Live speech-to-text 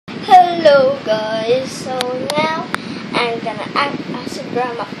Hello guys, so now I'm gonna act as a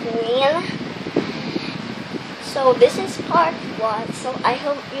drama queen. So this is part 1, so I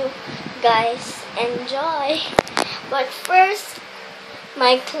hope you guys enjoy. But first,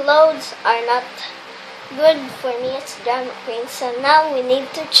 my clothes are not good for me as a drama queen, so now we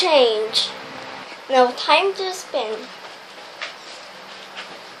need to change. Now time to spin.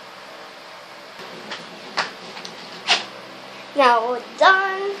 Now we're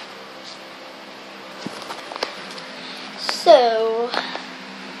done. So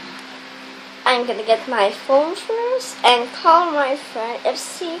I'm gonna get my phone first and call my friend and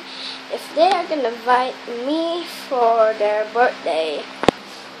see if they are gonna invite me for their birthday.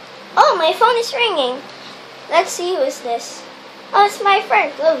 Oh, my phone is ringing. Let's see who is this. Oh, it's my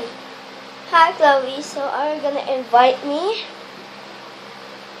friend Chloe. Hi Chloe, so are you gonna invite me?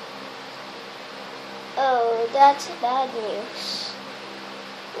 Oh, that's bad news.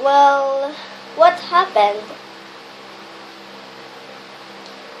 Well, what happened?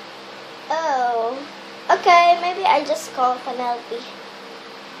 Oh, okay, maybe I just call Penelope.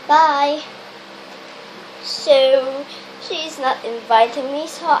 Bye. So, she's not inviting me,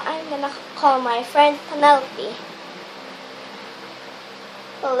 so I'm gonna call my friend Penelope.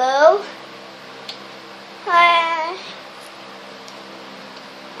 Hello? Hi.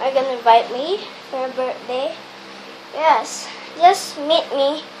 Are you gonna invite me for a birthday? Yes, just meet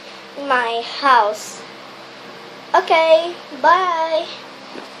me in my house. Okay, bye.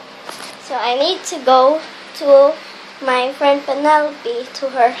 So I need to go to my friend Penelope to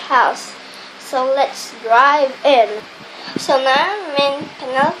her house. So let's drive in. So now I'm in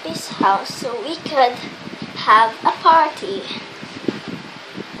Penelope's house so we could have a party.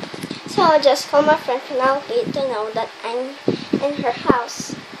 So I'll just call my friend Penelope to know that I'm in her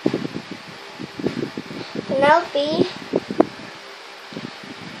house. Penelope,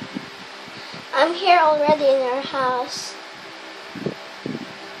 I'm here already in your house.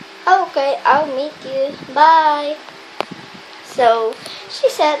 Okay, I'll meet you. Bye. So she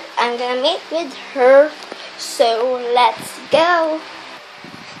said I'm gonna meet with her. So let's go.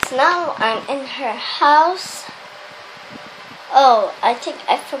 So now I'm in her house. Oh, I think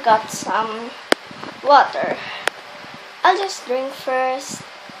I forgot some water. I'll just drink first.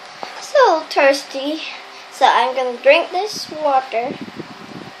 So thirsty. So I'm gonna drink this water.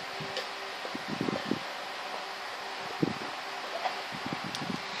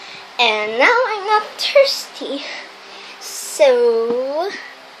 And now I'm not thirsty. So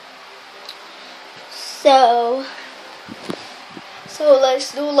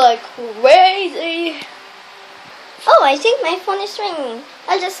let's do like crazy. Oh, I think my phone is ringing.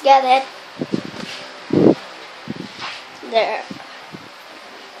 I'll just get it. There.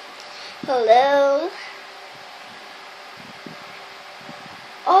 Hello.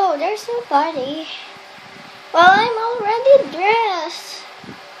 Oh, there's no party. Well, I'm already dressed.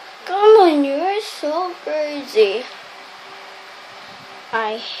 Come on, you're so crazy.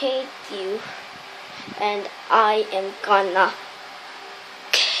 I hate you. And I am gonna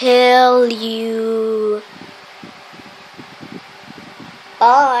kill you.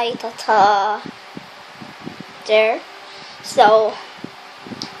 Bye, Tata. There. So,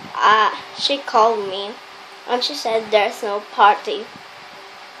 she called me and she said there's no party.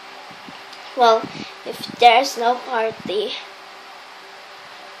 Well, if there's no party,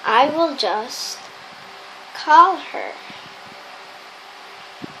 I will just call her.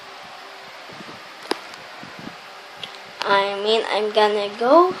 I mean, I'm gonna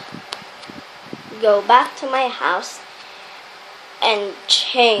go back to my house and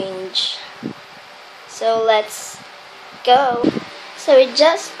change. So let's go. So we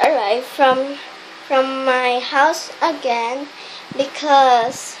just arrived from my house again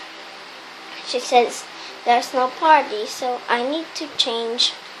because she says there's no party, so I need to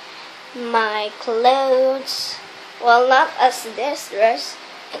change my clothes. Well, not as this dress.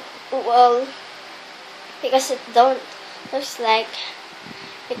 Well, because it looks like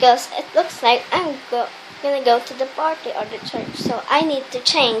I'm gonna go to the party or the church, so I need to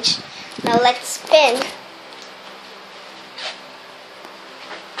change. Now let's spin.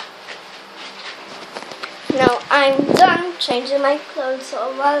 Now I'm done changing my clothes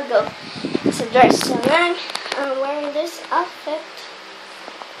a while ago. It's a dress, so now I'm wearing this outfit.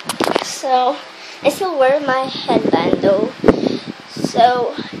 So I still wear my headband though.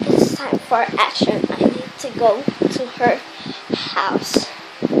 So it's time for action. I need to go to her house.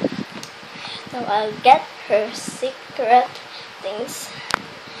 So I'll get her secret things,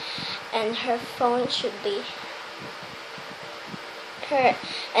 and her phone should be her,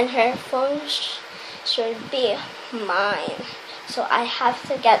 and her phone should be mine. so I have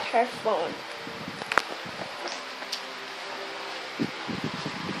to get her phone.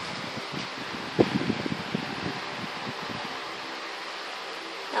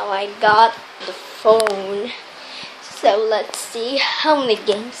 Now I got the phone, so let's see how many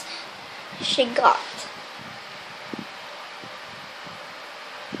games she got.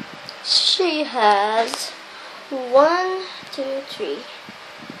 She has 1, 2, 3.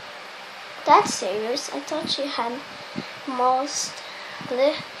 That's serious. I thought she had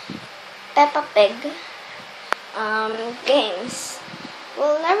mostly Peppa Pig games.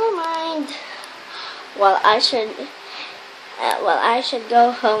 Well, never mind. Well, I should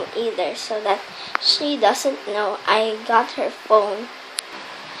go home either, so that she doesn't know I got her phone.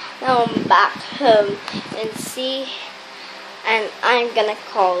 Now I'm back home and I'm gonna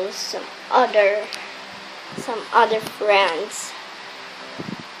call some other friends.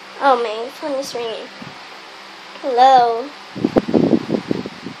 Oh, my phone is ringing. Hello.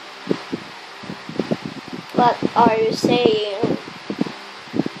 What are you saying?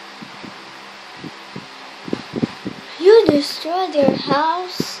 You destroyed your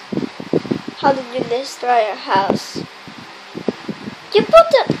house? How did you destroy your house? You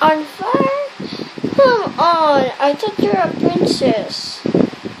put it on fire? Come on, I thought you were a princess.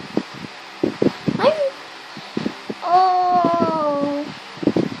 Oh.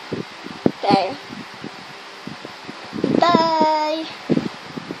 Okay. Bye.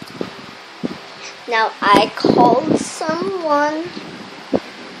 Now I called someone.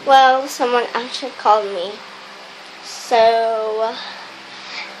 Well, someone actually called me. So,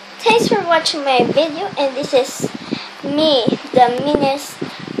 thanks for watching my video, and this is me, the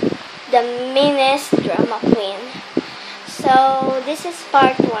meanest drama queen. So, this is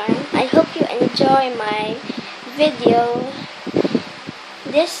part 1. I hope you enjoy my video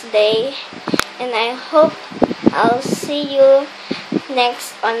this day, and I hope I'll see you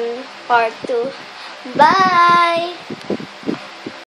next on part 2. Bye!